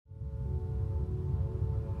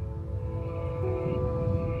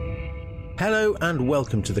Hello and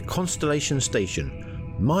welcome to the Constellation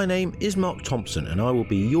Station. My name is Mark Thompson and I will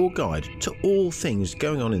be your guide to all things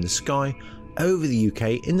going on in the sky over the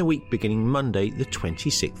UK in the week beginning Monday the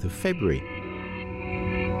 26th of February.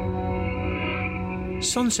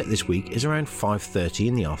 Sunset this week is around 5:30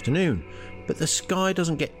 in the afternoon, but the sky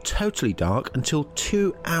doesn't get totally dark until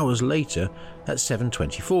 2 hours later at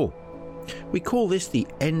 7:24. We call this the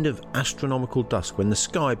end of astronomical dusk, when the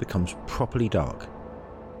sky becomes properly dark.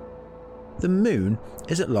 The moon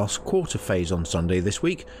is at last quarter phase on Sunday this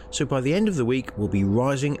week, so by the end of the week we'll be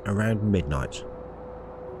rising around midnight.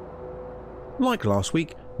 Like last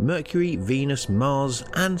week, Mercury, Venus, Mars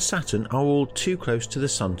and Saturn are all too close to the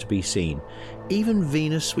Sun to be seen. Even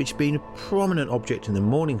Venus, which had been a prominent object in the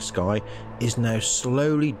morning sky, is now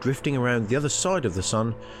slowly drifting around the other side of the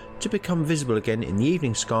Sun to become visible again in the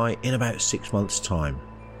evening sky in about 6 months' time.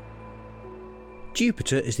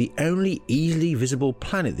 Jupiter is the only easily visible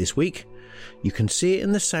planet this week. You can see it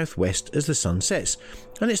in the southwest as the Sun sets,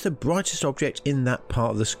 and it's the brightest object in that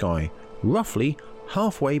part of the sky, roughly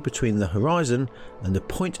halfway between the horizon and the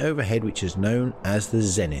point overhead, which is known as the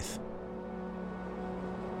zenith.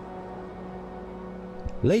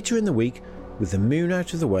 Later in the week, with the moon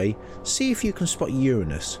out of the way, see if you can spot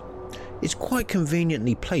Uranus. It's quite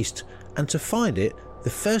conveniently placed, and to find it, the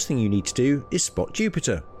first thing you need to do is spot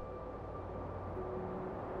Jupiter.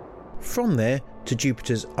 From there to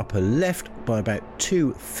Jupiter's upper left by about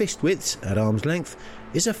 2 fist widths at arm's length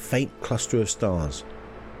is a faint cluster of stars.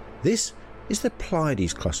 This is the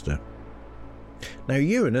Pleiades cluster. Now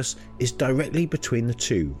Uranus is directly between the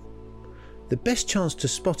two. The best chance to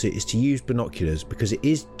spot it is to use binoculars, because it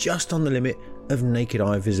is just on the limit of naked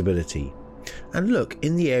eye visibility. And look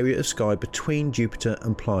in the area of sky between Jupiter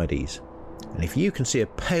and Pleiades. And if you can see a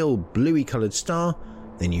pale bluey coloured star,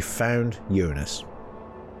 then you've found Uranus.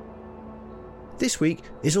 This week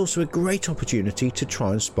is also a great opportunity to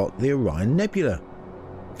try and spot the Orion Nebula.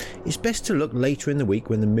 It's best to look later in the week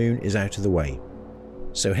when the moon is out of the way.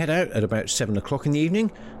 So head out at about 7 o'clock in the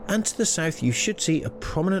evening, and to the south you should see a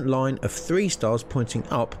prominent line of 3 stars pointing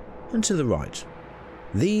up and to the right.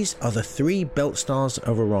 These are the 3 belt stars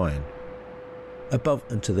of Orion. Above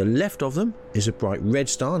and to the left of them is a bright red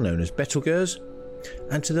star known as Betelgeuse,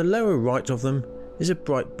 and to the lower right of them is a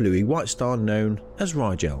bright bluey white star known as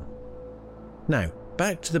Rigel. Now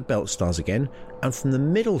back to the belt stars again, and from the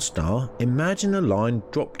middle star imagine a line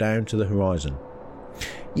drop down to the horizon.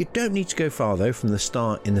 You don't need to go far though from the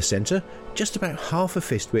star in the centre, just about half a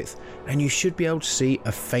fist width, and you should be able to see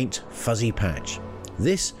a faint fuzzy patch.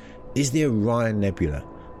 This is the Orion Nebula,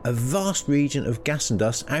 a vast region of gas and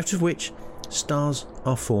dust out of which stars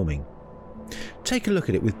are forming. Take a look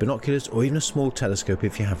at it with binoculars or even a small telescope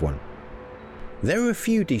if you have one. There are a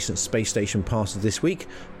few decent space station passes this week,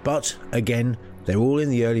 but again they're all in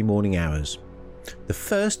the early morning hours. The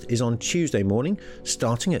first is on Tuesday morning,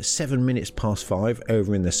 starting at 7 minutes past 5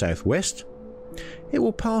 over in the southwest. It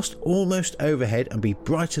will pass almost overhead and be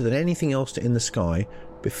brighter than anything else in the sky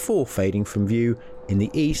before fading from view in the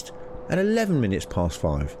east at 11 minutes past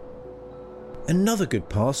 5. Another good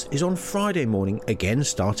pass is on Friday morning, again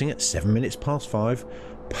starting at 7 minutes past 5,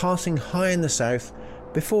 passing high in the south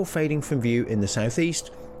before fading from view in the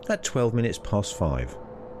southeast at 12 minutes past 5.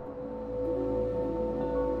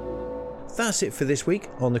 That's it for this week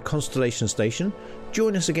on the Constellation Station.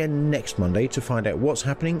 Join us again next Monday to find out what's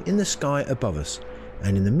happening in the sky above us.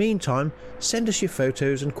 And in the meantime, send us your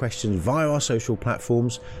photos and questions via our social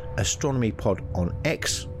platforms: Astronomy Pod on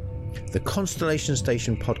X, the Constellation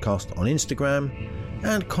Station podcast on Instagram,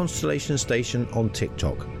 and Constellation Station on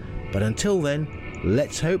TikTok. But until then,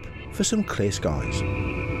 let's hope for some clear skies.